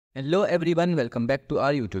Hello everyone, welcome back to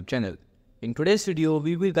our YouTube channel. In today's video,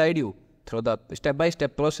 we will guide you through the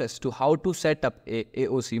step-by-step process to how to set up a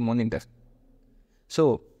AOC monitor.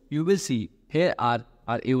 So, you will see here are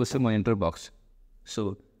our AOC monitor box.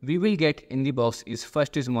 So, we will get in the box is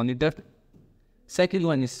first is monitor, second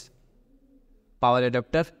one is power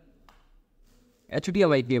adapter,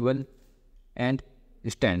 HDMI cable and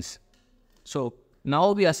stands. So,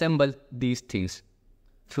 now we assemble these things.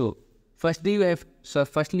 So, firstly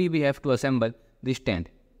we have to assemble the stand.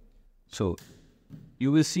 So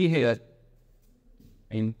you will see here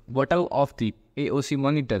in bottom of the AOC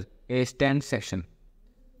monitor a stand section.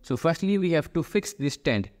 So firstly we have to fix this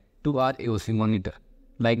stand to our AOC monitor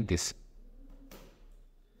like this.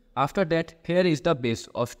 After that, here is the base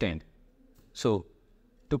of stand. So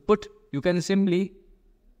to put, you can simply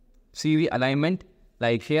see the alignment,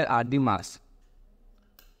 like here are the marks.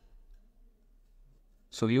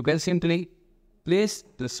 So you can simply place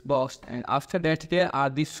this box, and after that here are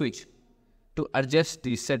the switch to adjust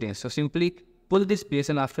these settings. So simply pull this base,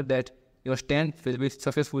 and after that your stand will be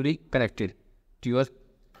successfully connected to your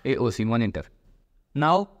AOC monitor.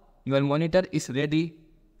 Now your monitor is ready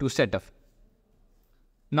to set up.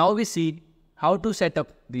 Now we see how to set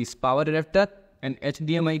up this power adapter and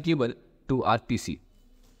HDMI cable to our PC.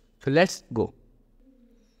 So let's go.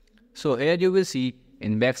 So here you will see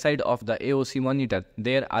in backside of the AOC monitor,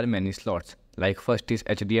 there are many slots, like first is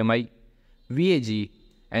HDMI, VAG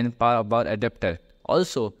and power adapter.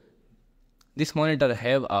 Also, this monitor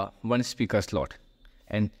have a one speaker slot,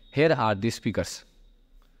 and here are the speakers.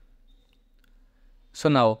 So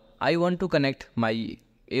now I want to connect my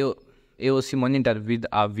AOC monitor with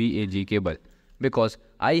a VAG cable because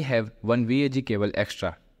I have one VAG cable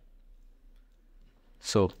extra.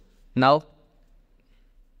 So now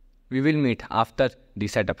we will meet after the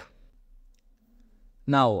setup.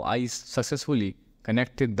 Now I successfully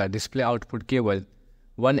connected the display output cable.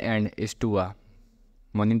 One end is to a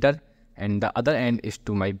monitor and the other end is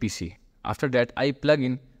to my PC. After that I plug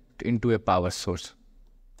into a power source.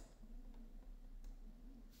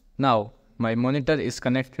 Now my monitor is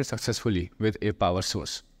connected successfully with a power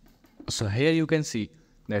source. So here you can see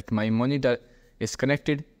that my monitor is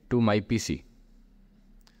connected to my PC.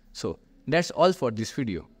 So that's all for this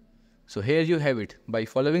video. So here you have it. By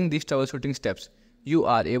following these troubleshooting steps, you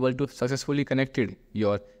are able to successfully connect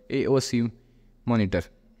your AOC monitor.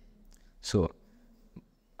 So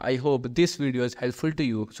I hope this video is helpful to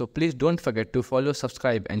you. So please don't forget to follow,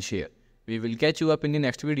 subscribe and share. We will catch you up in the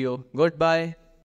next video. Goodbye.